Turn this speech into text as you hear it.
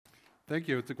Thank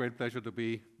you. It's a great pleasure to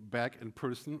be back in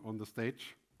person on the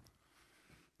stage.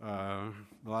 The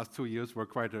last 2 years were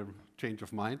quite a change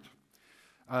of mind.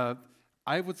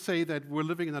 I would say that we're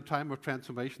living in a time of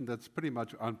transformation that's pretty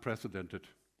much unprecedented.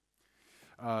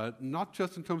 Not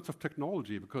just in terms of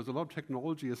technology, because a lot of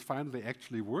technology is finally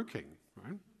actually working,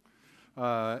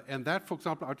 right? And that, for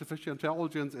example, artificial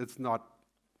intelligence, it's not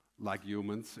like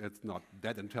humans, it's not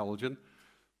that intelligent,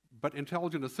 but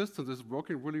intelligent assistance is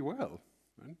working really well.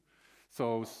 Right?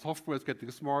 So software is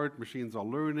getting smart, machines are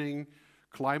learning,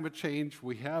 climate change,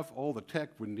 we have all the tech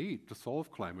we need to solve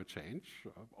climate change,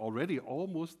 already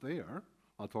almost there.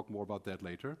 I'll talk more about that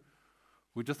later.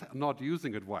 We're just not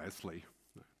using it wisely.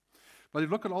 But you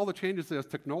look at all the changes, there's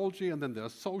technology, and then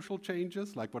there's social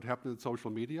changes, like what happened in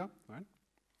social media, right?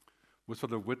 We're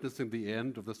sort of witnessing the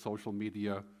end of the social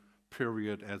media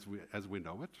period as we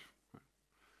know it. Right?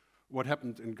 What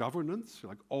happened in governance,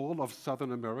 like all of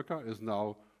Southern America is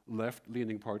now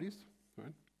left-leaning parties,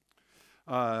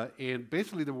 right? And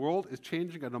basically the world is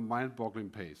changing at a mind-boggling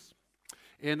pace.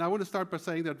 And I want to start by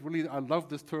saying that really I love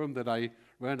this term that I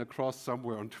ran across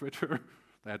somewhere on Twitter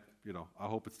that, I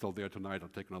hope it's still there tonight, I'll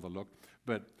take another look,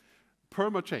 but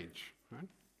perma-change, right?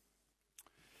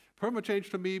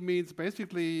 Perma-change to me means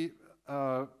basically,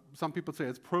 some people say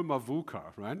it's perma-VUCA,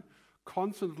 right?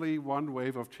 Constantly one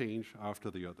wave of change after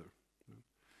the other.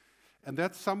 And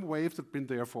that's some waves that have been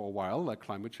there for a while, like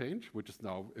climate change, which is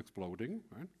now exploding,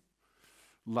 right?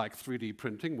 Like 3D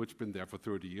printing, which has been there for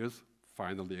 30 years,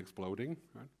 finally exploding,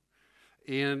 right?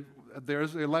 And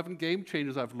there's 11 game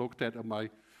changers I've looked at in my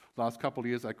last couple of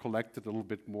years. I collected a little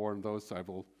bit more on those. I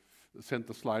will send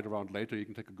the slide around later. You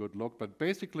can take a good look. But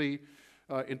basically,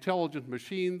 intelligent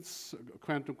machines,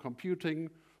 quantum computing,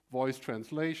 voice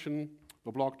translation,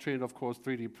 the blockchain, of course,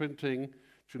 3D printing,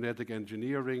 genetic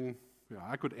engineering. Yeah,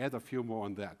 I could add a few more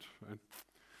on that. Right?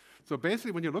 So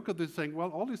basically, when you look at this thing, well,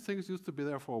 all these things used to be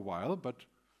there for a while, but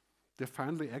they're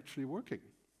finally actually working.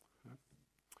 Right?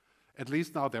 At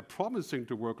least now they're promising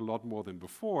to work a lot more than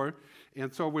before,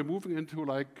 and so we're moving into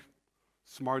like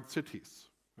smart cities,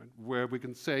 right? Where we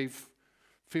can save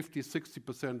 50,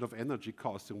 60% of energy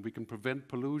costs, and we can prevent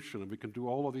pollution, and we can do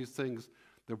all of these things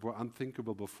that were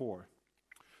unthinkable before.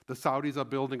 The Saudis are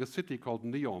building a city called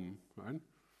NEOM, right?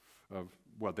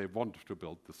 Well, they want to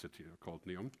build the city called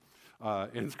NEOM.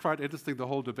 And it's quite interesting, the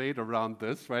whole debate around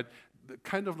this, right?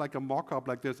 Kind of like a mock-up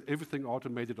like this, everything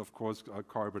automated, of course,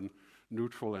 carbon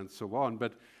neutral and so on.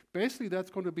 But basically,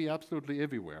 that's going to be absolutely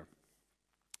everywhere.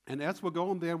 And as we're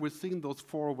going there, we're seeing those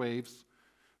 4 waves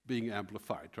being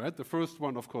amplified, right? The first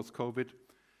one, of course, COVID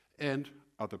and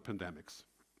other pandemics.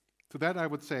 To that, I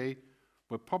would say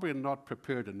we're probably not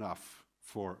prepared enough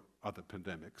for other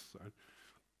pandemics.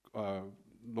 Right?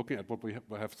 Looking at what we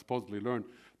have supposedly learned.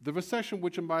 The recession,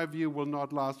 which in my view will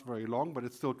not last very long, but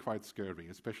it's still quite scary,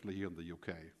 especially here in the UK.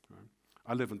 Right?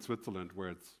 I live in Switzerland where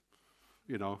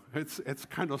it's, it's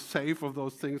kind of safe of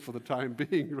those things for the time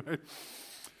being, right?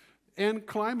 And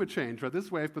climate change, right?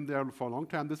 This wave has been there for a long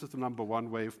time. This is the #1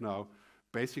 wave now.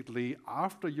 Basically,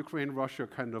 after Ukraine-Russia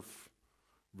kind of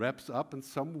wraps up in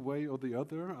some way or the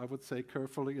other, I would say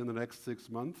carefully in the next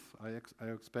 6 months, I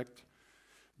expect,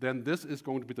 then this is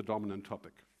going to be the dominant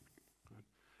topic, right?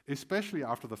 Especially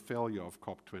after the failure of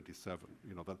COP27,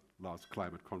 that last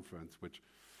climate conference, which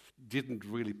didn't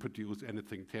really produce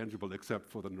anything tangible except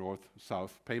for the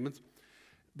North-South payments.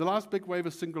 The last big wave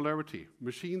is singularity,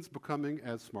 machines becoming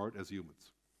as smart as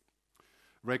humans.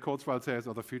 Ray Kurzweil says,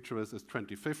 the future is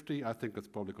 2050. I think it's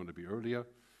probably going to be earlier.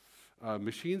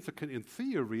 Machines that can, in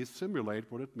theory, simulate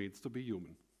what it means to be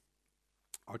human.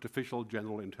 Artificial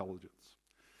general intelligence.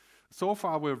 So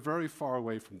far, we're very far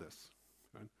away from this.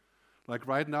 Right? Like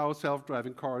right now,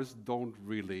 self-driving cars don't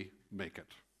really make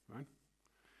it. Right?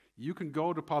 You can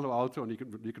go to Palo Alto and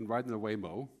you can ride in a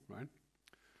Waymo, right?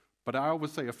 But I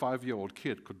always say a 5-year-old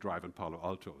kid could drive in Palo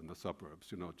Alto in the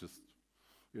suburbs.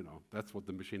 That's what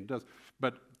the machine does.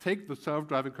 But take the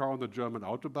self-driving car on the German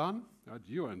Autobahn, right?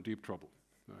 You are in deep trouble.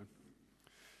 Right?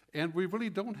 And we really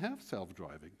don't have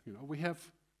self-driving. We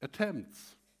have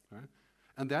attempts, right?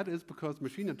 And that is because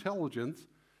machine intelligence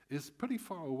is pretty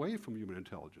far away from human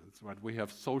intelligence, right? We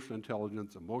have social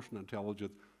intelligence, emotional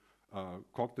intelligence,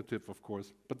 cognitive, of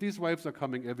course, but these waves are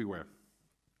coming everywhere.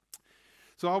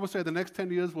 So I would say the next 10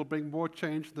 years will bring more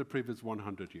change than the previous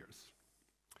 100 years.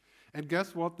 And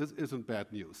guess what? This isn't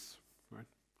bad news, right?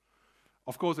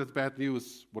 Of course, it's bad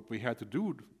news what we had to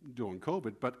do during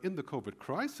COVID, but in the COVID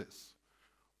crisis,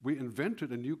 we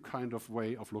invented a new kind of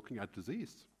way of looking at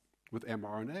disease with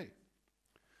mRNA,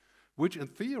 which in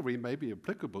theory may be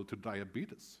applicable to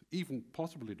diabetes, even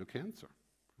possibly to cancer.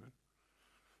 Right?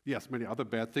 Yes, many other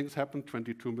bad things happened.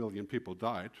 22 million people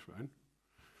died, right?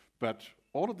 But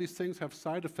all of these things have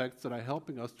side effects that are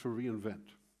helping us to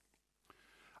reinvent.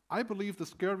 I believe the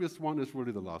scariest one is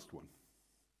really the last one.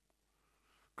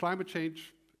 Climate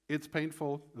change, it's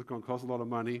painful, it's going to cost a lot of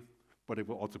money, but it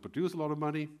will also produce a lot of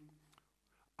money.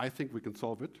 I think we can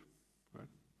solve it. Right?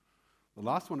 The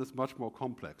last one is much more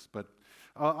complex, but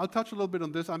I'll touch a little bit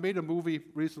on this. I made a movie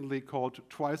recently called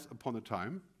Twice Upon a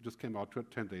Time, just came out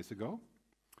 10 days ago,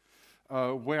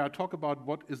 where I talk about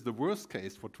what is the worst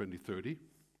case for 2030,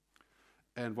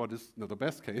 and what is the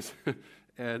best case,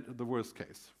 and the worst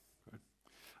case.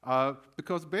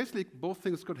 Because basically both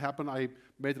things could happen. I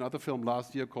made another film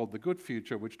last year called The Good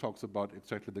Future, which talks about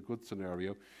exactly the good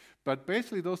scenario. But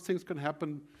basically those things can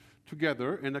happen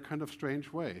together in a kind of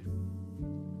strange way.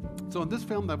 So in this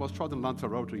film that was shot in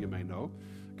Lanzarote, you may know,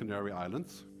 Canary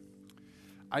Islands,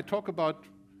 I talk about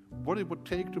what it would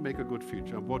take to make a good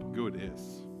future and what good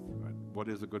is. Right? What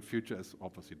is a good future is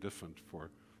obviously different for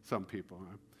some people.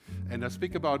 Right? And I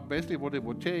speak about basically what it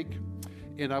would take.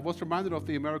 And I was reminded of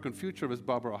the American futurist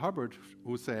Barbara Hubbard,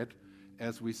 who said,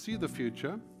 as we see the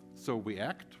future, so we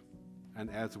act, and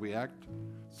as we act,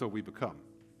 so we become.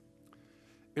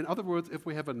 In other words, if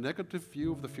we have a negative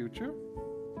view of the future,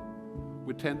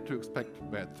 we tend to expect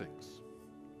bad things,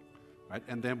 right?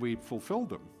 And then we fulfill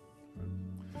them.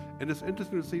 Right? And it's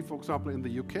interesting to see, for example, in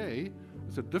the UK,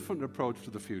 it's a different approach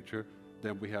to the future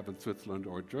than we have in Switzerland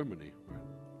or Germany. Right?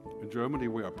 In Germany,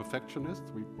 we are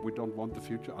perfectionists. We don't want the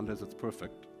future unless it's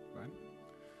perfect, right?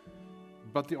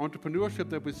 But the entrepreneurship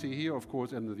that we see here, of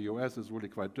course, and in the US is really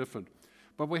quite different.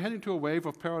 But we're heading to a wave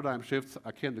of paradigm shifts.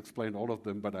 I can't explain all of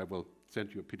them, but I will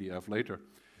send you a PDF later.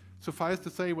 Suffice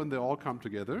to say, when they all come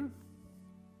together,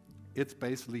 it's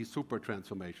basically super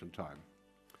transformation time.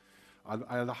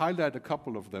 I'll highlight a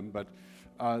couple of them, but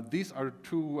these are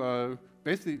two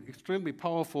basically extremely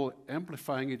powerful,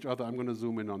 amplifying each other. I'm going to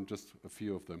zoom in on just a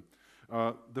few of them.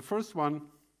 The first one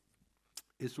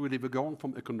is really we're going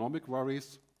from economic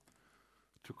worries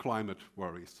to climate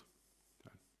worries.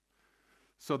 Okay.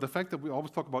 So the fact that we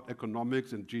always talk about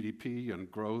economics and GDP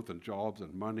and growth and jobs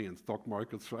and money and stock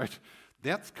markets, right?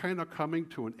 That's kind of coming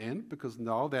to an end because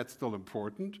now that's still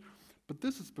important, but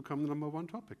this has become the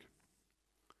 #1 topic.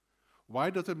 Why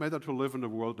does it matter to live in a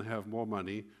world and have more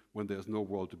money when there's no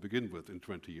world to begin with in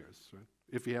 20 years? Right?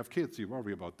 If you have kids, you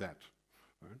worry about that.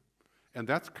 Right? And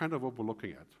that's kind of what we're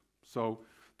looking at. So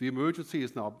the emergency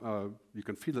is now, you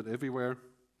can feel it everywhere,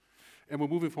 and we're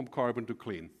moving from carbon to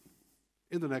clean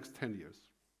in the next 10 years.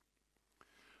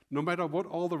 No matter what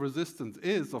all the resistance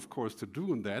is, of course, to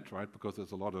doing that, right, because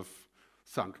there's a lot of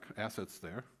sunk assets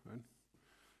there, right?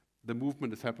 The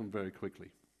movement has happened very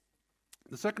quickly.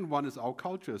 The second one is our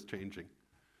culture is changing.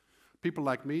 People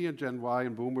like me and Gen Y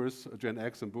and boomers, Gen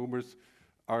X and boomers,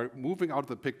 are moving out of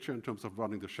the picture in terms of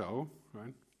running the show,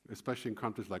 right? Especially in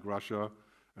countries like Russia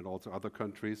and also other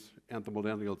countries, and the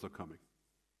millennials are coming.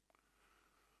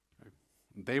 Okay.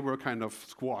 They were kind of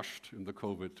squashed in the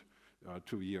COVID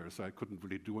 2 years. So I couldn't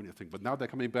really do anything, but now they're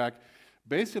coming back.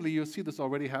 Basically, you see this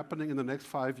already happening in the next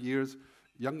 5 years.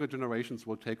 Younger generations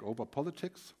will take over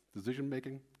politics,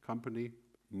 decision-making, company,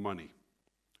 money.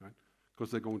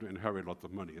 Because they're going to inherit lots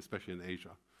of money, especially in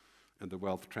Asia, and the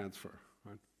wealth transfer.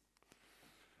 Right?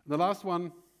 And the last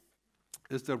one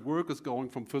is that work is going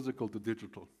from physical to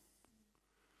digital.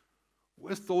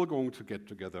 We're still going to get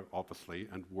together, obviously,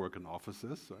 and work in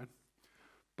offices, right?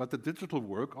 But the digital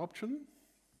work option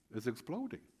is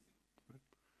exploding, right?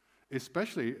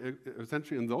 Especially,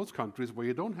 essentially, in those countries where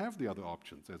you don't have the other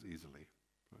options as easily.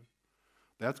 Right?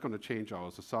 That's going to change our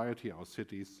society, our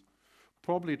cities,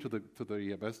 probably to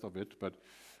the best of it, but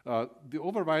the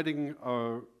overriding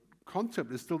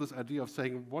concept is still this idea of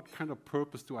saying, what kind of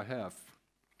purpose do I have?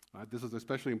 This is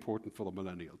especially important for the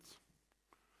millennials.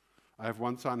 I have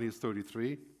one son, he's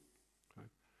 33, right?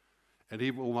 And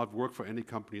he will not work for any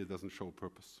company that doesn't show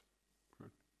purpose. Right?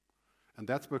 And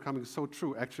that's becoming so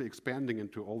true, actually expanding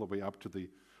into all the way up to the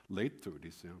late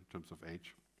 30s, in terms of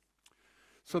age.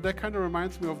 So that kind of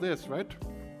reminds me of this, right?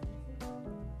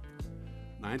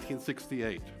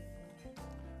 1968,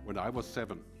 when I was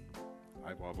 7.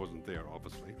 I wasn't there,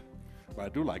 obviously, but I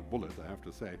do like bullets, I have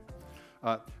to say.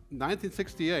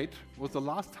 1968 was the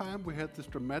last time we had this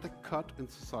dramatic cut in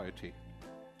society.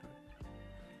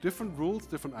 Right? Different rules,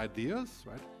 different ideas,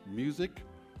 right? Music,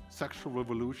 sexual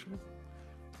revolution,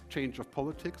 change of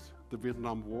politics, the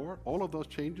Vietnam War, all of those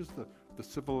changes, the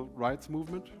civil rights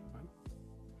movement. Right?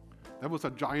 That was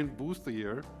a giant booster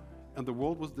year, and the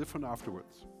world was different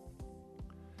afterwards.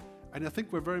 And I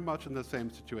think we're very much in the same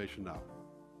situation now.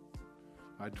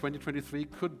 2023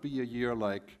 could be a year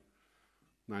like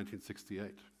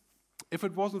 1968. If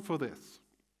it wasn't for this,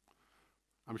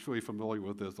 I'm sure you're familiar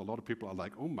with this. A lot of people are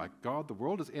like, oh my God, the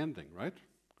world is ending, right?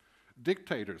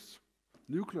 Dictators,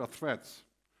 nuclear threats,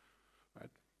 right?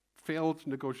 Failed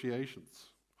negotiations,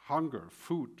 hunger,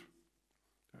 food,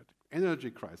 right?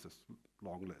 Energy crisis,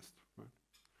 long list. Right?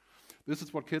 This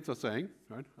is what kids are saying.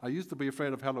 Right? I used to be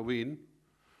afraid of Halloween.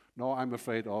 Now I'm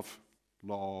afraid of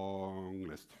long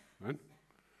list. Right?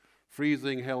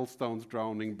 Freezing, hailstones,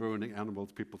 drowning, burning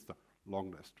animals, people stuff.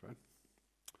 Long list, right?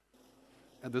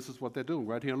 And this is what they're doing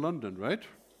right here in London, right?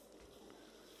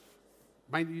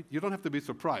 Mind you don't have to be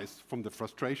surprised from the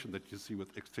frustration that you see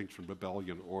with Extinction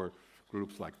Rebellion or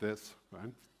groups like this,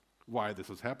 right? Why this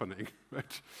is happening,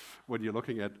 right? When you're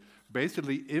looking at,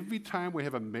 basically, every time we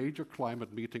have a major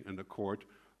climate meeting in the court,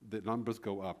 the numbers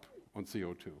go up on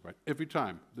CO2, right? Every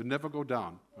time. They never go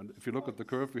down. And if you look at the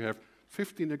curve, we have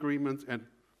 15 agreements and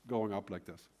going up like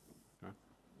this. Okay?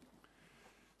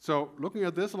 So looking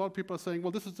at this, a lot of people are saying,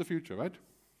 well, this is the future, right?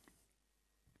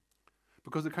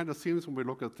 Because it kind of seems when we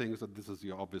look at things that this is the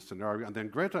obvious scenario. And then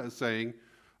Greta is saying,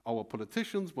 our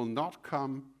politicians will not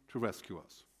come to rescue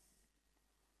us.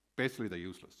 Basically, they're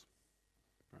useless.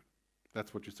 Right?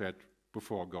 That's what you said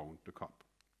before going to COP.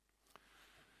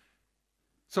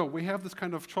 So we have this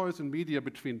kind of choice in media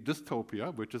between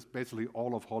dystopia, which is basically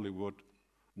all of Hollywood,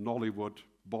 Nollywood,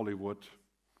 Bollywood,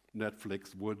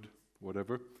 Netflix, Wood,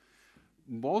 whatever.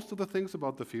 Most of the things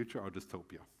about the future are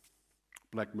dystopia.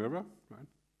 Black Mirror, right?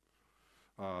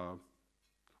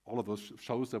 All of those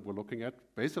shows that we're looking at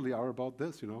basically are about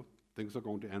this, you know, things are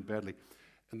going to end badly.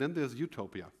 And then there's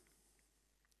utopia.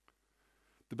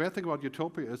 The bad thing about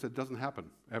utopia is it doesn't happen,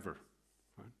 ever.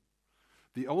 Right?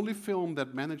 The only film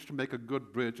that managed to make a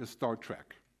good bridge is Star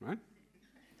Trek, right?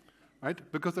 Right?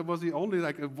 Because it was the only,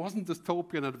 like, it wasn't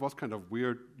dystopian, it was kind of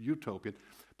weird utopian.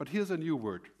 But here's a new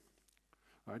word,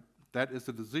 right? That is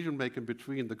the decision-making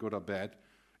between the good or bad.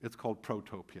 It's called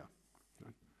protopia.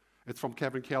 Right? It's from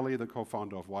Kevin Kelly, the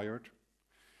co-founder of Wired.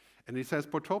 And he says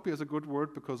protopia is a good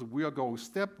word because we are going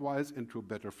stepwise into a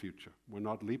better future. We're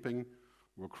not leaping,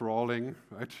 we're crawling,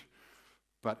 right?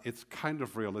 But it's kind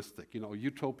of realistic. You know,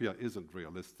 utopia isn't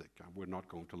realistic. We're not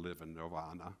going to live in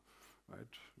nirvana,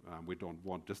 right? We don't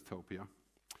want dystopia.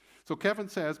 So Kevin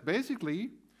says,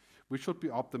 basically, we should be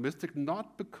optimistic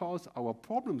not because our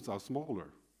problems are smaller.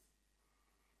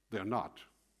 They're not.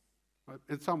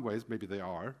 In some ways, maybe they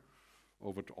are,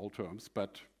 over all terms,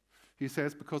 but he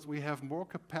says because we have more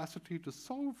capacity to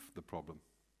solve the problem.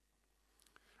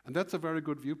 And that's a very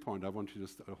good viewpoint I want you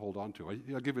to hold on to.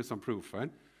 I'll give you some proof, right?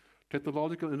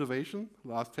 Technological innovation,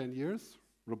 last 10 years,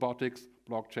 robotics,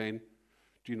 blockchain,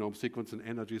 genome sequence and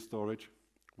energy storage.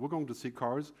 We're going to see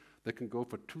cars that can go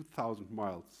for 2,000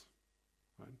 miles,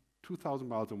 right? 2,000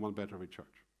 miles in one battery charge.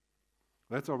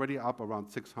 That's already up around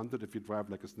 600 if you drive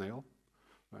like a snail,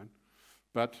 right?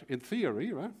 But in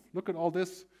theory, right, look at all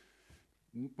this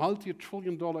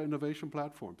multi-trillion-dollar innovation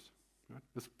platforms. Right?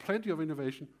 There's plenty of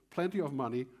innovation, plenty of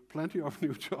money, plenty of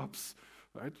new jobs,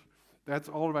 right? That's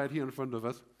all right here in front of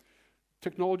us.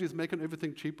 Technology is making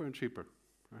everything cheaper and cheaper.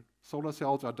 Right? Solar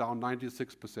cells are down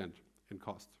 96% in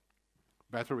cost.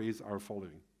 Batteries are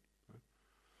following.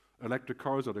 Right? Electric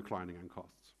cars are declining in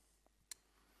costs.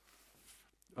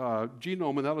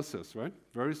 Genome analysis, right?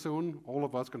 Very soon, all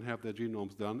of us can have their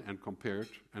genomes done and compared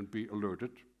and be alerted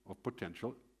of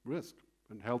potential risk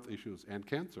and health issues and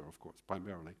cancer, of course,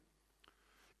 primarily.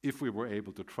 If we were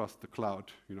able to trust the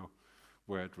cloud, you know,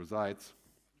 where it resides.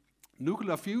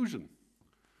 Nuclear fusion,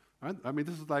 right? I mean,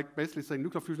 this is like basically saying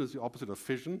nuclear fusion is the opposite of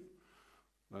fission.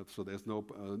 So there's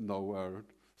no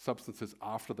substances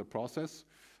after the process.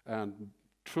 And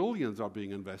trillions are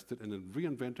being invested in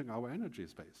reinventing our energy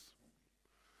space.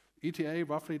 ETA,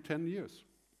 roughly 10 years.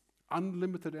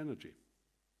 Unlimited energy.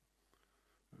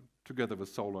 Together with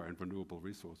solar and renewable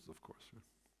resources, of course.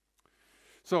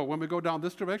 So when we go down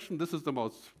this direction, this is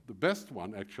the best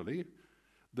one, actually.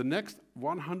 The next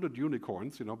 100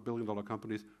 unicorns, you know, billion-dollar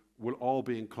companies, will all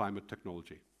be in climate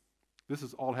technology. This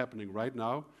is all happening right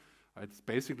now. It's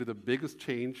basically the biggest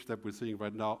change that we're seeing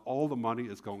right now. All the money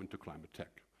is going to climate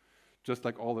tech. Just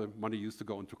like all the money used to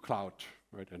go into cloud,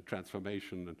 right, and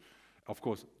transformation. And of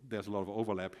course, there's a lot of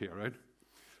overlap here, right?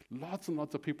 Lots and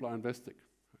lots of people are investing.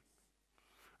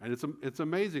 And it's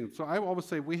amazing. So I always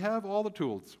say we have all the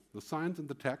tools, the science and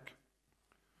the tech,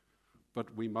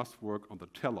 but we must work on the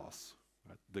telos,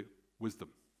 right? The wisdom,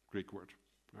 Greek word,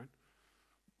 right?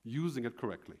 Using it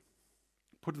correctly,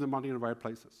 putting the money in the right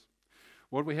places.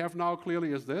 What we have now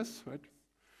clearly is this, right?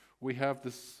 We have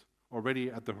this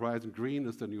already at the horizon. Green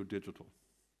is the new digital.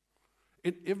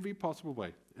 In every possible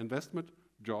way, investment,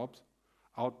 jobs,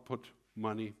 output,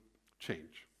 money,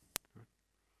 change.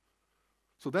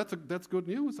 So that's good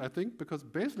news, I think, because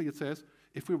basically it says,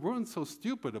 if we weren't so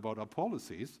stupid about our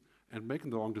policies and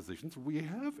making the wrong decisions, we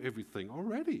have everything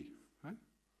already, right?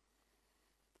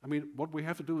 I mean, what we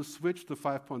have to do is switch the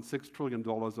 $5.6 trillion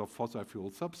of fossil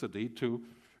fuel subsidy to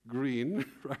green,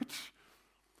 right?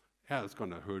 Yeah, it's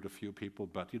going to hurt a few people,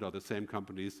 but the same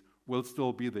companies will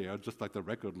still be there, just like the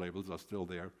record labels are still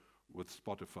there with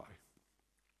Spotify.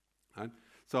 Right?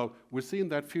 So we're seeing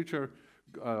that future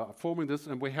forming this,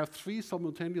 and we have 3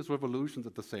 simultaneous revolutions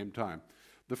at the same time.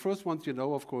 The first ones,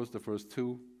 of course, the first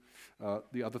 2.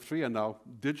 The other 3 are now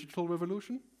digital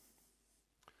revolution,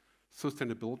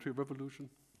 sustainability revolution,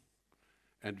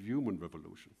 and human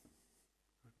revolution.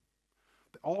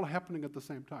 They're all happening at the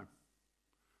same time.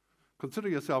 Consider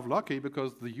yourself lucky,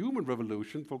 because the human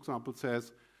revolution, for example,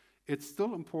 says it's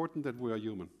still important that we are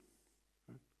human.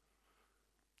 Right?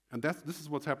 And this is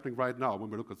what's happening right now when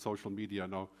we look at social media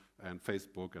now and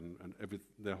Facebook and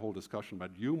the whole discussion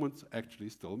about humans actually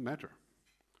still matter.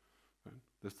 Right?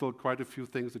 There's still quite a few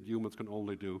things that humans can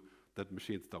only do that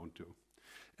machines don't do.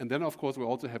 And then, of course, we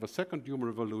also have a second human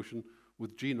revolution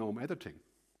with genome editing,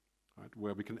 right?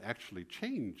 Where we can actually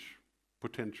change,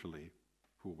 potentially,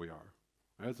 who we are.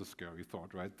 That's a scary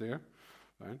thought right there,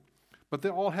 right? But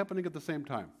they're all happening at the same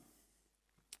time.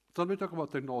 So let me talk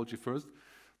about technology first.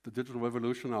 The digital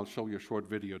revolution, I'll show you a short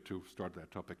video to start that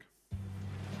topic.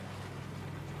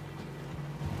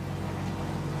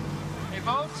 Hey,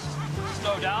 boats,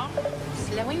 slow down.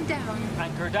 Slowing down.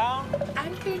 Anchor down.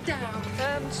 Anchor down.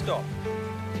 And stop.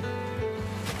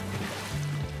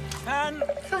 And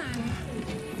Fan.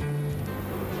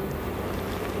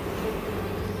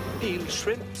 peel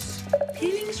shrimps.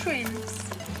 Peeling shrimps.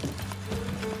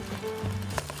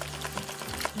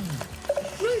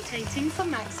 Rotating for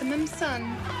maximum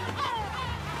sun.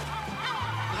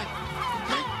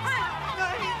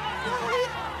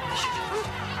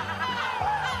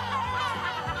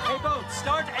 Hey, boat,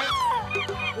 start and...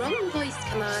 Wrong voice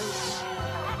command.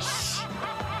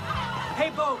 Hey,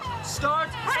 boat, start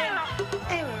and...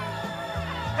 Error.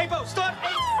 Hey, boat, start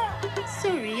and...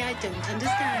 Sorry, I don't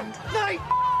understand.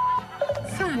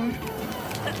 Fun.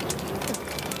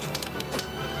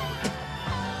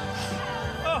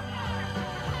 Oh,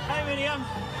 hi, Miriam.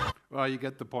 Well, you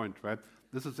get the point, right?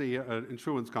 This is an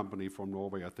insurance company from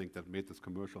Norway, I think, that made this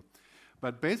commercial.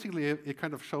 But basically, it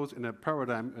kind of shows in a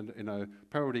paradigm, in a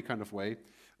parody kind of way,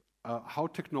 how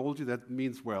technology that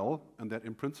means well and that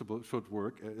in principle should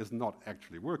work is not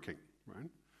actually working, right?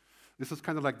 This is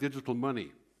kind of like digital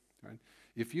money, right?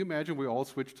 If you imagine we all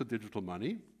switch to digital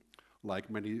money,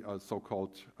 like many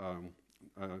so-called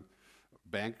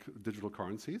bank digital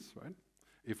currencies, right?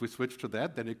 If we switch to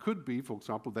that, then it could be, for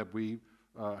example, that we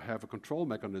have a control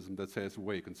mechanism that says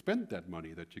where you can spend that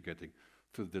money that you're getting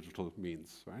through the digital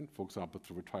means, right? For example,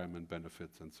 through retirement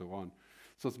benefits and so on.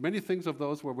 So there's many things of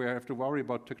those where we have to worry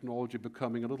about technology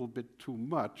becoming a little bit too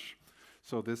much.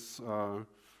 So this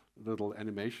little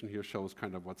animation here shows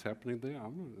kind of what's happening there.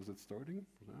 Is it starting?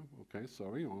 Yeah, okay,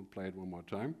 sorry, I'll play it one more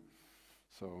time.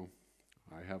 So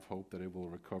I have hope that it will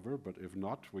recover, but if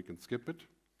not, we can skip it.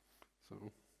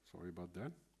 So sorry about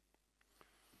that.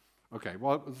 Okay,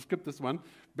 well, let's skip this one.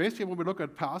 Basically, when we look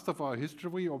at past of our history,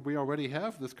 we already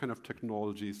have this kind of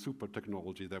technology, super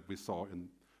technology that we saw in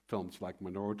films like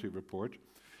Minority Report.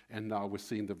 And now we're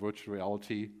seeing the virtual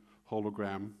reality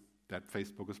hologram that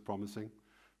Facebook is promising,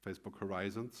 Facebook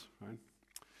Horizons, right?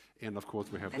 And of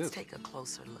course, we have this. Let's take a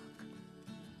closer look.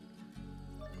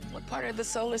 What part of the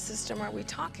solar system are we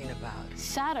talking about?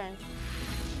 Saturn.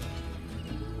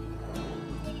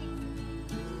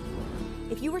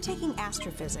 If you were taking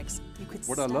astrophysics, you could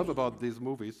What I love about these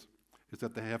movies is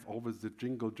that they have always the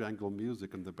jingle-jangle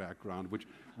music in the background,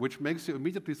 which makes you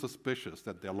immediately suspicious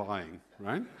that they're lying,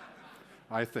 right?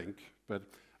 I think. But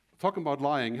talking about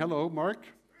lying, hello, Mark.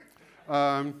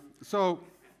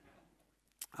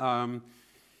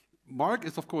 Mark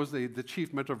is, of course, the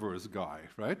chief metaverse guy,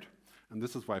 right? And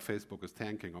this is why Facebook is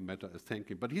tanking, or Meta is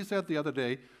tanking. But he said the other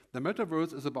day, the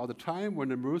metaverse is about the time when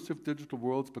immersive digital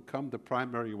worlds become the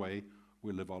primary way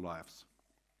we live our lives.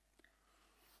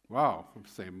 Wow, I'm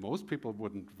saying most people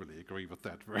wouldn't really agree with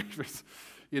that, right?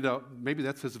 Maybe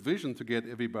that's his vision to get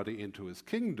everybody into his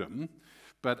kingdom.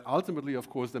 But ultimately, of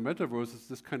course, the metaverse is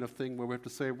this kind of thing where we have to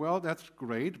say, well, that's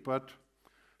great, but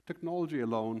technology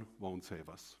alone won't save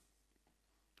us.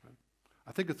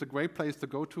 I think it's a great place to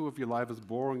go to if your life is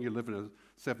boring, you live in a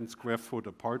 7-square-foot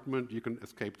apartment, you can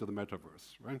escape to the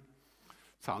metaverse, right?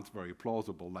 Sounds very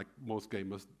plausible, like most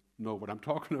gamers know what I'm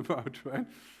talking about, right?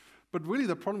 But really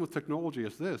the problem with technology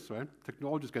is this, right?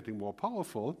 Technology is getting more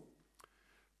powerful,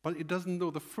 but it doesn't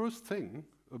know the first thing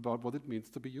about what it means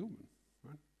to be human,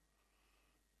 right?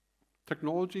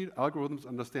 technology, algorithms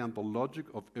understand the logic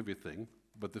of everything,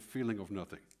 but the feeling of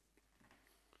nothing.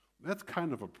 That's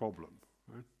kind of a problem,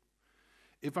 right?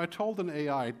 If I told an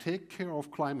AI, take care of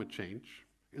climate change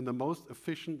in the most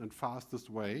efficient and fastest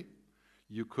way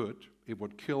you could, it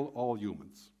would kill all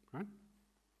humans, right?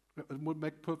 It would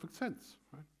make perfect sense,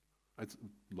 right? It's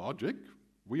logic.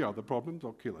 We are the problem,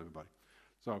 so kill everybody.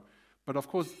 So, but of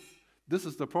course, this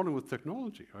is the problem with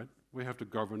technology, right? We have to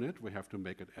govern it, we have to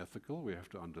make it ethical, we have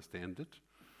to understand it.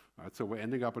 Right? So we're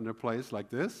ending up in a place like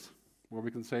this, where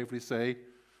we can safely say,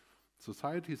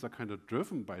 societies are kind of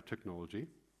driven by technology,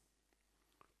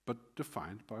 but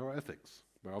defined by our ethics,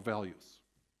 by our values.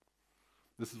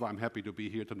 This is why I'm happy to be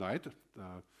here tonight.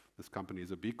 This company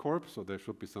is a B Corp, so there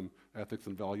should be some ethics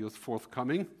and values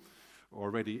forthcoming,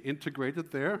 already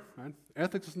integrated there. Right?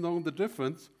 Ethics is knowing the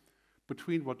difference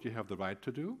between what you have the right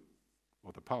to do,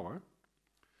 or the power,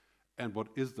 and what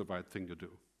is the right thing to do.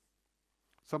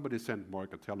 Somebody sent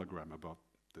Mark a telegram about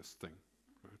this thing.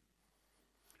 Right?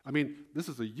 I mean, this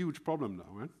is a huge problem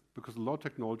now, right? Because a lot of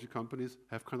technology companies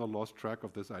have kind of lost track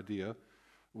of this idea,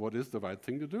 what is the right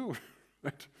thing to do?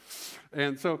 Right?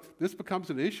 And so this becomes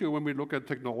an issue when we look at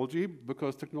technology,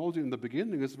 because technology in the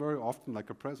beginning is very often like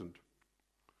a present.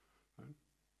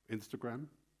 Right? Instagram,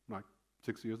 like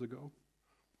 6 years ago,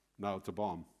 now it's a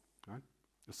bomb, right?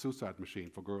 A suicide machine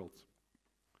for girls.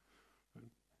 Right?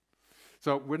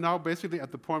 So we're now basically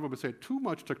at the point where we say too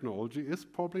much technology is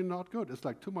probably not good. It's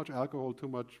like too much alcohol, too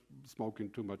much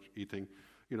smoking, too much eating.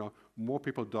 You know, more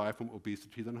people die from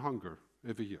obesity than hunger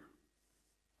every year.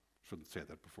 Shouldn't say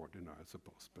that before dinner, I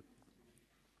suppose. But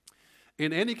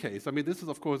in any case, I mean, this is,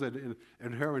 of course, an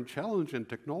inherent challenge in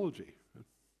technology.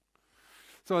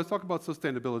 So let's talk about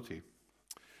sustainability.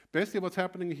 Basically, what's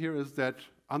happening here is that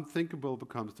unthinkable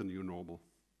becomes the new normal.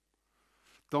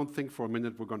 Don't think for a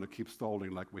minute we're going to keep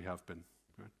stalling like we have been.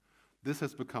 Right? This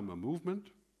has become a movement,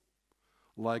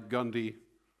 like Gandhi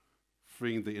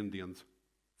freeing the Indians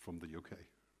from the UK.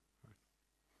 Right?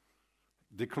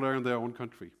 Declaring their own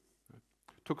country.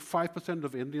 Took 5%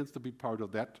 of Indians to be part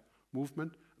of that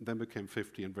movement, and then became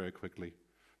 50, and very quickly.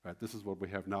 Right, this is what we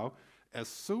have now. As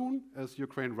soon as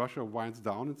Ukraine-Russia winds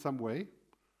down in some way,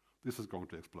 this is going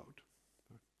to explode.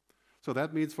 So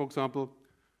that means, for example,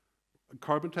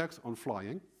 carbon tax on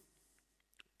flying,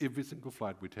 every single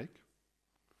flight we take,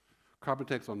 carbon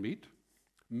tax on meat,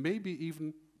 maybe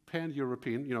even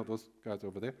pan-European, you know, those guys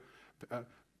over there,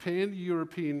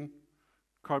 pan-European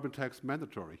carbon tax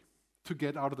mandatory to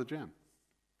get out of the jam.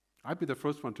 I'd be the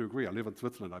first one to agree. I live in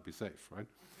Switzerland, I'd be safe, right?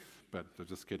 But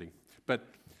just kidding. But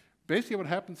basically what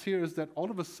happens here is that all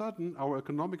of a sudden our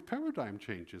economic paradigm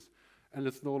changes, and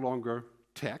it's no longer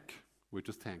tech, which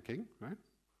is tanking, right?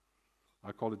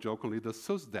 I call it jokingly the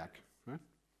SUSDAC, right?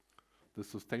 The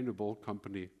Sustainable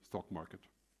Company Stock Market.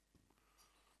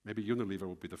 Maybe Unilever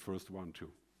would be the first one to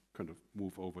kind of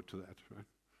move over to that, right?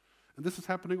 And this is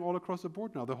happening all across the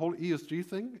board now. The whole ESG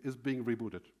thing is being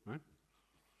rebooted, right?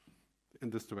 In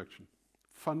this direction,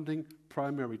 funding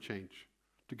primary change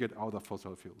to get out of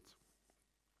fossil fuels.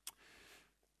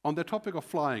 On the topic of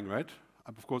flying, right?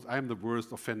 Of course, I'm the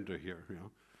worst offender here. You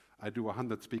know, I do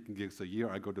 100 speaking gigs a year.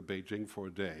 I go to Beijing for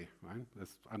a day. Right?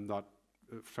 I'm not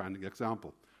a shining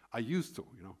example. I used to.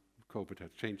 You know, COVID has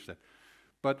changed that.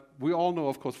 But we all know,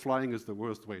 of course, flying is the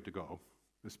worst way to go,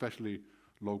 especially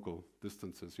local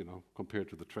distances. You know, compared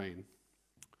to the train.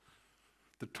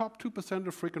 The top 2%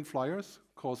 of frequent flyers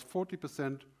cause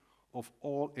 40% of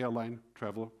all airline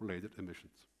travel-related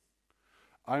emissions.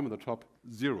 I'm in the top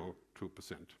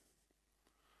 0.2%.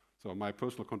 So my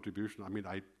personal contribution, I mean,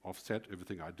 I offset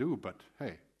everything I do, but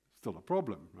hey, still a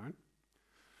problem, right?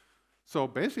 So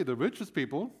basically, the richest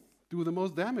people do the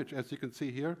most damage, as you can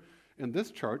see here in this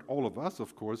chart. All of us,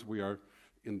 of course, we are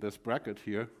in this bracket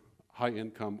here, high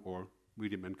income or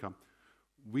medium income.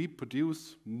 We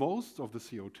produce most of the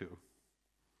CO2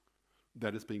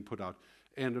 that is being put out.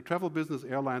 And the travel business,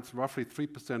 airlines, roughly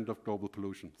 3% of global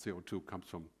pollution, CO2, comes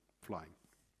from flying.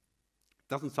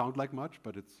 Doesn't sound like much,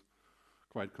 but it's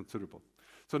quite considerable.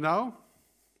 So now,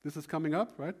 this is coming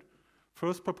up, right?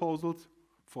 First proposals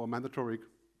for mandatory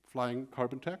flying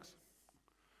carbon tax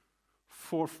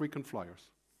for frequent flyers.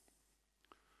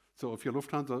 So if you're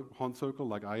Lufthansa Horn Circle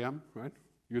like I am, right,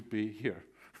 you'd be here.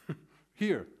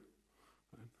 Here.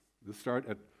 Right? They start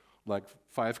at like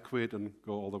 5 quid and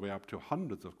go all the way up to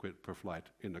hundreds of quid per flight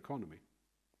in economy.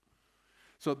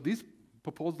 So these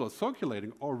proposals are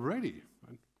circulating already.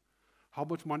 Right? How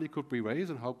much money could we raise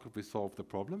and how could we solve the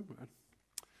problem? Right?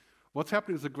 What's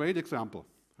happening is a great example.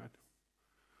 Right?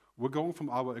 We're going from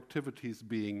our activities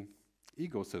being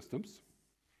ecosystems,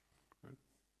 right?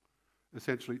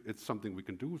 Essentially, it's something we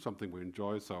can do, something we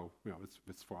enjoy, so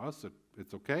it's for us,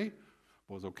 it's okay,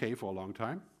 was okay for a long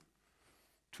time.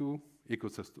 2,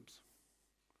 ecosystems.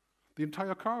 The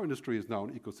entire car industry is now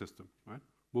an ecosystem, right?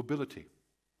 Mobility,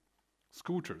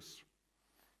 scooters,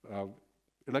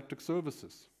 electric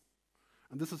services.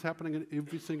 And this is happening in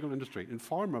every single industry. In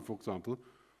pharma, for example,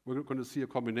 we're going to see a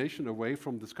combination away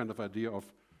from this kind of idea of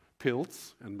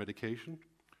pills and medication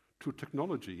to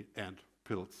technology and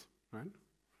pills, right?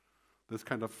 This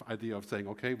kind of idea of saying,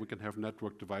 okay, we can have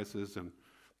network devices and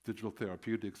digital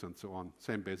therapeutics and so on.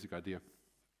 Same basic idea.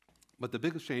 But the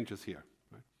biggest change is here,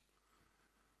 right?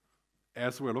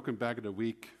 As we're looking back at a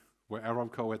week where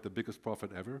Aramco had the biggest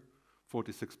profit ever,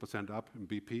 46% up, and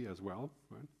BP as well,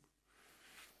 right?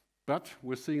 But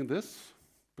we're seeing this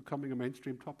becoming a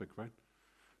mainstream topic, right?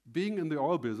 Being in the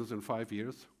oil business in 5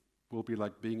 years will be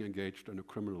like being engaged in a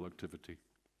criminal activity.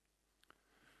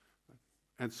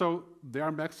 And so they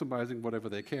are maximizing whatever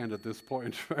they can at this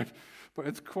point, right? But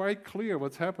it's quite clear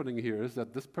what's happening here is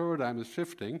that this paradigm is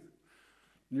shifting.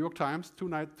 New York Times, 2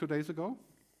 days ago,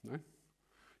 right?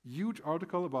 Huge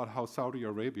article about how Saudi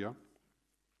Arabia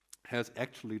has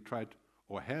actually tried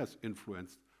or has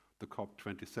influenced the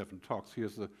COP27 talks.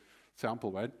 Here's a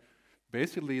sample, right?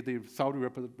 Basically, the Saudi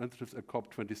representatives at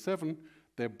COP27,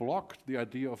 they blocked the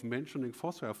idea of mentioning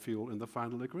fossil fuel in the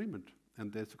final agreement,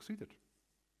 and they succeeded.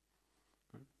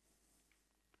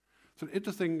 It's an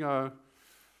interesting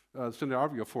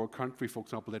scenario for a country, for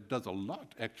example, that does a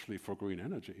lot actually for green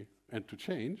energy and to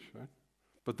change, right?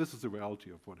 But this is the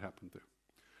reality of what happened there.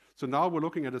 So now we're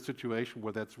looking at a situation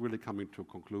where that's really coming to a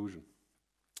conclusion.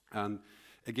 And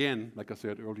again, like I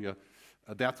said earlier,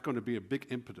 that's going to be a big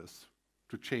impetus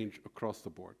to change across the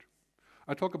board.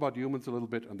 I'll talk about humans a little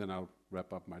bit, and then I'll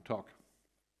wrap up my talk.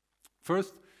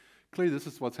 First, clearly this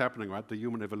is what's happening, right? The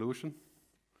human evolution,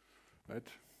 right?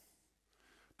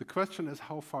 The question is,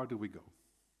 how far do we go?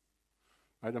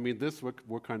 Right? I mean,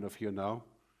 we're kind of here now.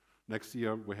 Next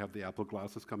year, we have the Apple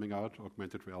glasses coming out,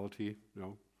 augmented reality.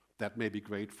 That may be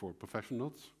great for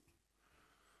professionals.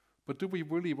 But do we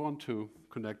really want to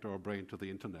connect our brain to the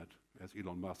internet, as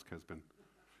Elon Musk has been?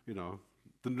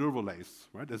 The Neuralase,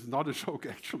 right? This is not a joke,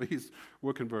 actually. He's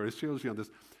working very seriously on this.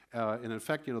 And in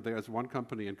fact, there's one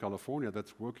company in California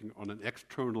that's working on an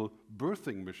external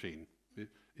birthing machine.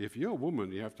 If you're a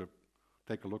woman, you have to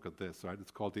take a look at this, right?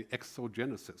 It's called the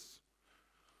exogenesis.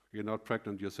 You're not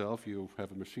pregnant yourself, you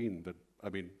have a machine that,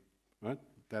 right?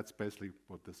 That's basically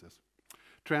what this is.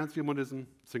 Transhumanism,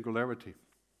 singularity.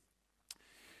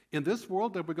 In this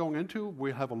world that we're going into,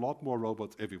 we have a lot more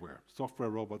robots everywhere. Software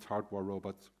robots, hardware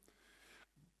robots.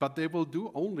 But they will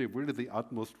do only really the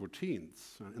utmost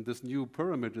routines. And this new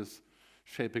pyramid is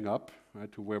shaping up,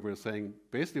 right, to where we're saying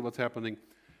basically what's happening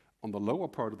on the lower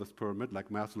part of this pyramid, like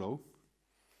Maslow,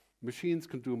 machines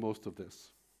can do most of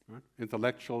this. Right?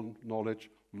 Intellectual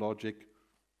knowledge, logic,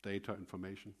 data,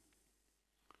 information.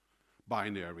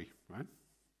 Binary, right?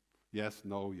 Yes,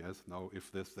 no,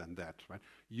 if this, then that, right?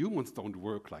 Humans don't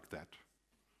work like that,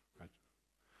 right?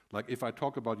 Like if I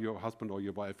talk about your husband or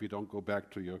your wife, you don't go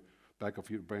back to your back of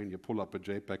your brain, you pull up a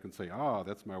JPEG and say,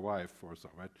 that's my wife, or so,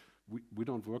 right? We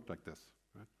don't work like this,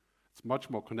 right? It's much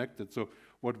more connected. So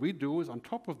what we do is on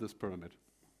top of this pyramid,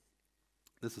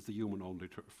 this is the human-only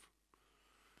turf.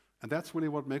 And that's really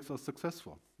what makes us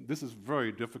successful. This is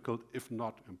very difficult, if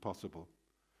not impossible.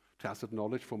 Tacit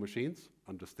knowledge for machines,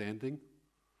 understanding,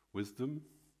 wisdom,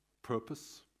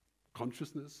 purpose,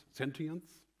 consciousness,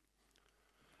 sentience.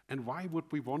 And why would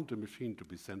we want a machine to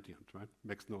be sentient, right?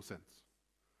 Makes no sense.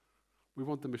 We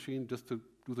want the machine just to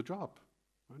do the job,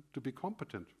 right? To be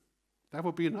competent. That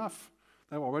would be enough.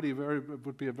 That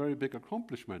would be a very big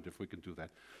accomplishment if we can do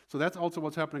that. So that's also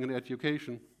what's happening in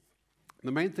education.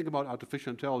 The main thing about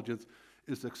artificial intelligence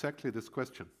is exactly this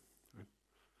question. Right?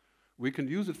 We can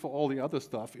use it for all the other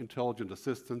stuff, intelligent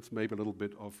assistance, maybe a little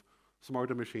bit of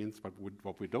smarter machines, but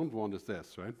what we don't want is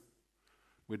this, right?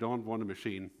 We don't want a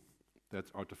machine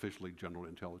that's artificially general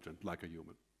intelligent, like a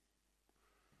human.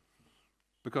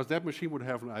 Because that machine would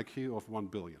have an IQ of 1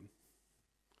 billion.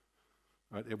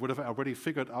 Right? It would have already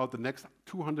figured out the next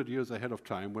 200 years ahead of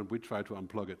time when we try to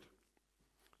unplug it.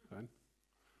 Right?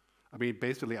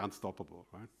 Basically unstoppable,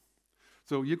 right?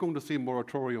 So you're going to see a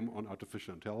moratorium on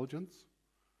artificial intelligence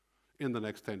in the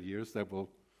next 10 years that will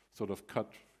sort of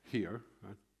cut here,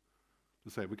 right? To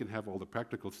say we can have all the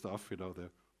practical stuff, the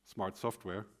smart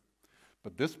software,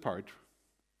 but this part,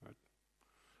 right?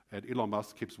 And Elon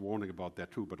Musk keeps warning about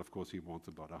that too, but of course he warns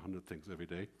about 100 things every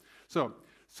day. So,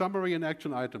 summary and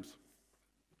action items.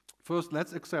 First,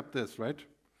 let's accept this, right?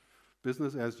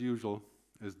 Business as usual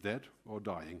is dead or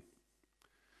dying.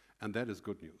 And that is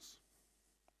good news.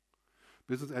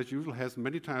 business as usual has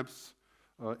many times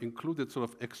included sort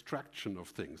of extraction of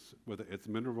things, whether it's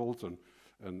minerals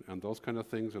and those kind of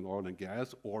things, and oil and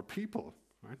gas, or people,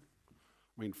 right?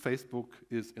 I mean, Facebook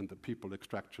is in the people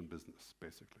extraction business,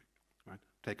 basically, right?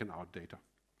 Taking out data.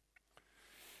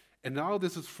 And now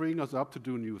this is freeing us up to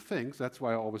do new things. That's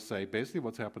why I always say, basically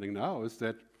what's happening now is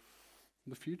that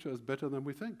the future is better than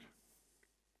we think.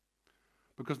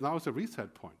 Because now it's a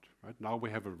reset point, right? Now we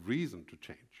have a reason to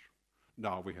change.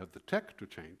 Now we have the tech to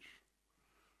change.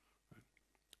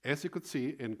 As you could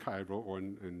see in Cairo or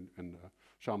in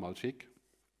Sharm el-Sheikh,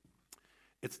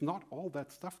 it's not all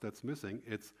that stuff that's missing.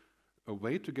 It's a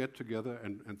way to get together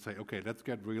and say, okay, let's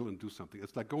get real and do something.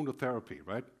 It's like going to therapy,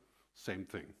 right? Same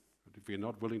thing. But if you're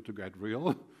not willing to get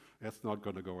real, that's not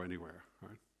going to go anywhere,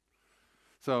 right?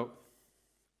 So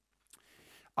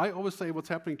I always say what's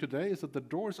happening today is that the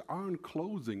doors aren't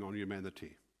closing on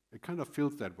humanity. It kind of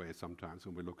feels that way sometimes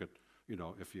when we look at, you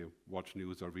know, if you watch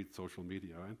news or read social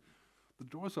media, right? The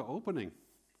doors are opening.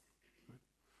 Right?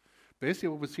 Basically,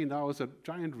 what we see now is a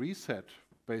giant reset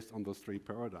based on those three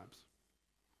paradigms.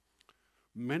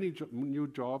 Many new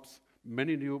jobs,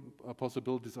 many new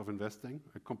possibilities of investing,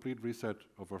 a complete reset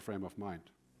of our frame of mind.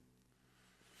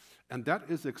 And that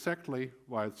is exactly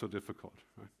why it's so difficult.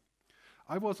 Right?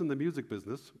 I was in the music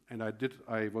business, and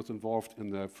I was involved in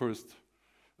the first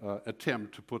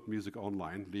attempt to put music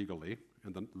online legally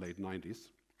in the late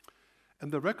 90s.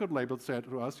 And the record label said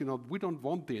to us, you know, we don't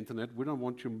want the internet, we don't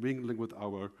want you mingling with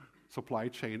our supply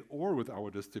chain or with our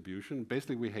distribution.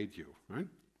 Basically, we hate you, right?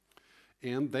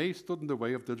 And they stood in the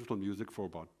way of digital music for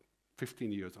about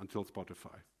 15 years until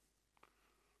Spotify.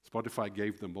 Spotify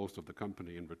gave them most of the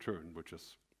company in return, which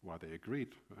is why they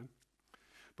agreed, right?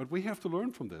 But we have to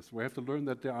learn from this. We have to learn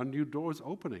that there are new doors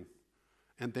opening.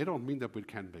 And they don't mean that we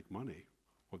can't make money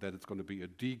or that it's going to be a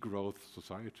degrowth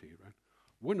society, right?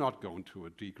 We're not going to a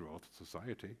degrowth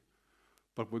society,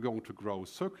 but we're going to grow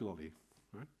circularly,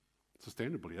 right?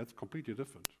 Sustainably. That's completely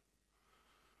different.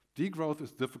 Degrowth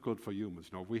is difficult for humans.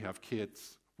 You know, we have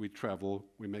kids, we travel,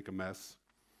 we make a mess,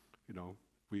 you know,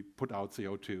 we put out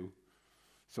CO2.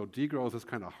 So degrowth is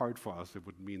kind of hard for us. It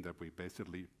would mean that we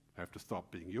basically have to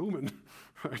stop being human,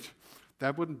 right?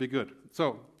 That wouldn't be good.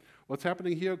 So what's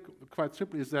happening here, quite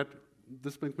simply, is that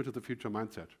this brings me to the future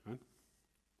mindset, right?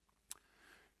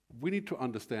 We need to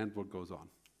understand what goes on.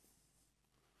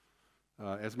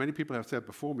 As many people have said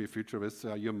before me, futurists,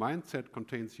 your mindset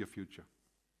contains your future.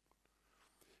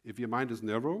 If your mind is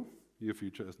narrow, your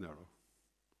future is narrow.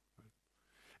 Right?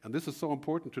 And this is so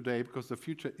important today because the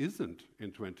future isn't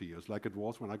in 20 years like it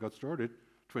was when I got started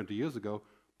 20 years ago.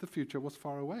 The future was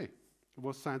far away. It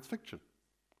was science fiction.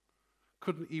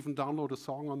 Couldn't even download a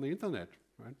song on the internet,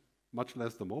 right? Much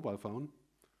less the mobile phone.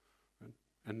 Right?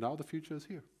 And now the future is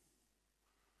here.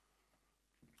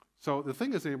 So the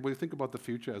thing is, we think about the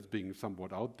future as being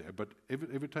somewhat out there, but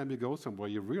every time you go somewhere,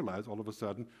 you realize all of a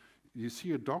sudden, you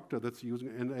see a doctor that's using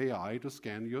an AI to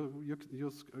scan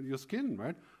your skin,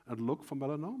 right? And look for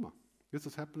melanoma. This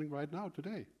is happening right now,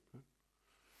 today. Right?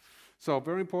 So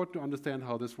very important to understand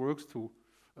how this works.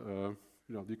 You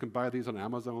know, you can buy these on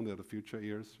Amazon. They're the future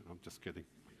ears. I'm just kidding.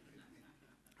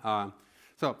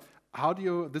 So how do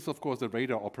you? This, of course, the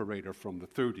radar operator from the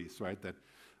 30s, right? That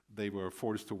they were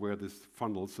forced to wear this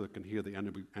funnel so they can hear the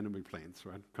enemy planes,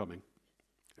 right, coming.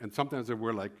 And sometimes they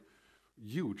were like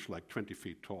huge, like 20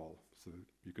 feet tall, so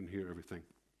you can hear everything.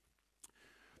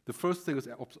 The first thing is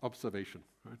observation,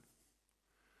 right?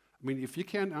 I mean, if you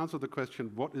can't answer the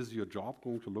question, what is your job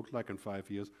going to look like in 5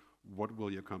 years? What will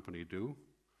your company do?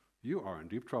 You are in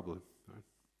deep trouble, right?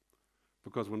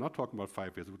 Because we're not talking about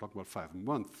 5 years, we're talking about 5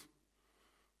 months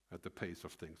at the pace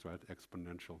of things, right?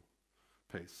 Exponential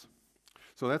pace.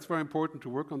 So that's very important to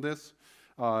work on this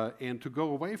and to go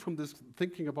away from this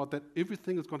thinking about that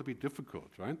everything is going to be difficult,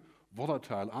 right?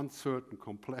 Volatile, uncertain,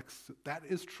 complex. That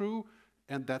is true,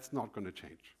 and that's not going to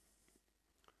change.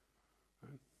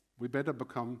 Right? We better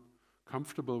become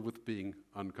comfortable with being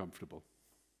uncomfortable.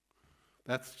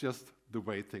 That's just the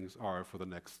way things are for the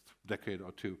next decade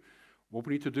or two. What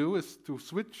we need to do is to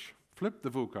flip the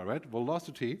VUCA, right?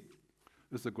 Velocity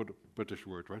is a good British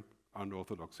word, right?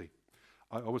 Unorthodoxy.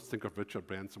 I always think of Richard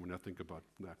Branson when I think about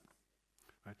that.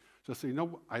 Right? Just say, you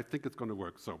know, I think it's going to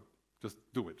work, so just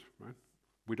do it, right?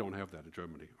 We don't have that in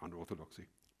Germany, unorthodoxy.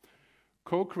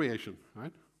 Co-creation,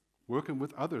 right? Working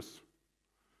with others,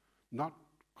 not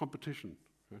competition,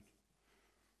 right?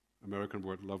 American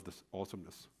word, love this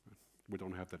awesomeness. Right? We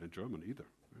don't have that in German either.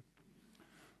 Right?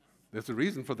 There's a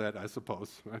reason for that, I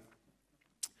suppose, right?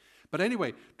 But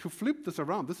anyway, to flip this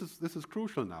around, this is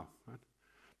crucial now, right?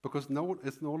 Because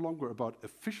it's no longer about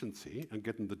efficiency and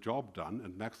getting the job done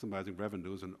and maximizing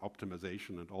revenues and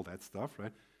optimization and all that stuff,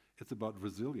 right? It's about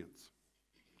resilience,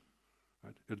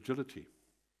 right? Agility,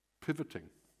 pivoting.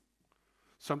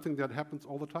 Something that happens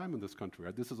all the time in this country,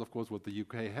 right? This is, of course, what the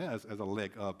UK has as a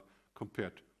leg up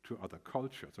compared to other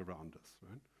cultures around us,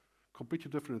 right?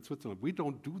 Completely different in Switzerland. We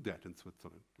don't do that in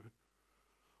Switzerland, right?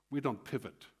 We don't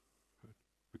pivot, right?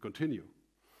 We continue.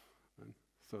 Right?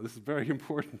 So this is very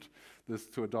important,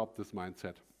 to adopt this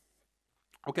mindset.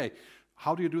 Okay,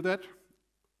 how do you do that?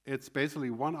 It's basically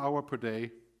 1 hour per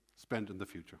day spent in the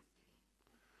future.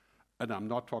 And I'm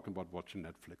not talking about watching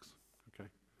Netflix, okay?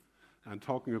 I'm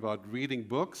talking about reading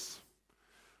books,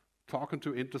 talking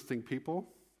to interesting people,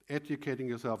 educating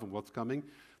yourself on what's coming.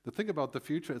 The thing about the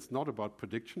future, it's not about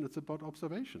prediction, it's about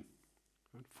observation,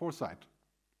 right? Foresight.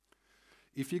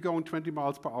 If you're going 20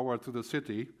 miles per hour to the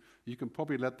city, you can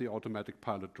probably let the automatic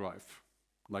pilot drive.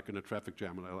 Like in a traffic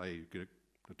jam in LA,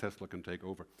 the Tesla can take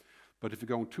over. But if you're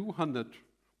going 200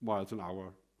 miles an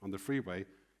hour on the freeway,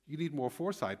 you need more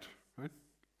foresight, right?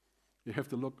 You have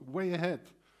to look way ahead.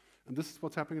 And this is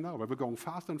what's happening now. Where we're going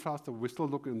faster and faster, we still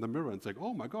look in the mirror and say,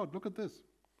 oh my God, look at this.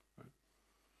 Right?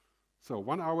 So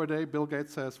 1 hour a day, Bill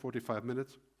Gates says 45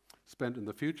 minutes spent in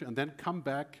the future, and then come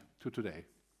back to today.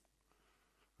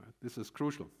 Right? This is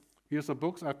crucial. Here's some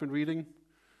books I've been reading.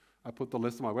 I put the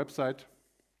list on my website.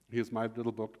 Here's my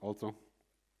little book also,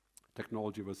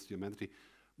 Technology versus Humanity.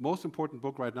 Most important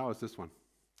book right now is this one.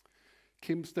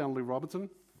 Kim Stanley Robinson,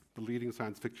 the leading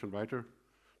science fiction writer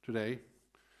today.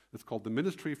 It's called The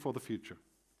Ministry for the Future.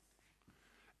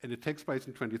 And it takes place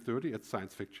in 2030, it's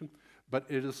science fiction, but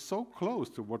it is so close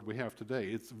to what we have today,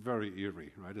 it's very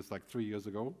eerie, right? It's like 3 years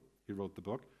ago, he wrote the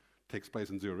book. It takes place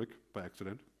in Zurich by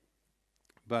accident.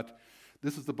 But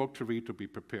this is the book to read to be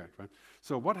prepared, right?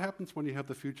 So what happens when you have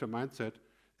the future mindset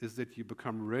is that you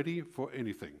become ready for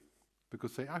anything.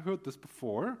 Because say, I heard this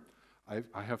before,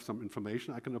 I have some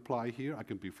information I can apply here, I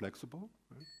can be flexible,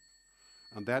 right?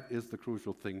 And that is the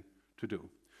crucial thing to do.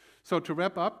 So to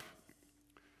wrap up,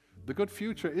 the good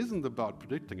future isn't about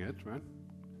predicting it, right?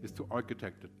 It's to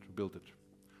architect it, to build it.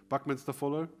 Buckminster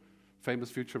Fuller, famous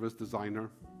futurist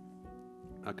designer,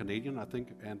 a Canadian, I think,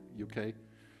 and UK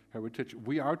heritage.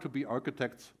 We are to be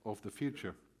architects of the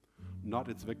future, not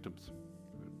its victims.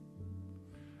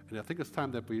 And I think it's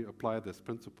time that we apply this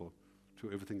principle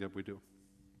to everything that we do.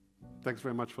 Thanks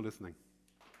very much for listening.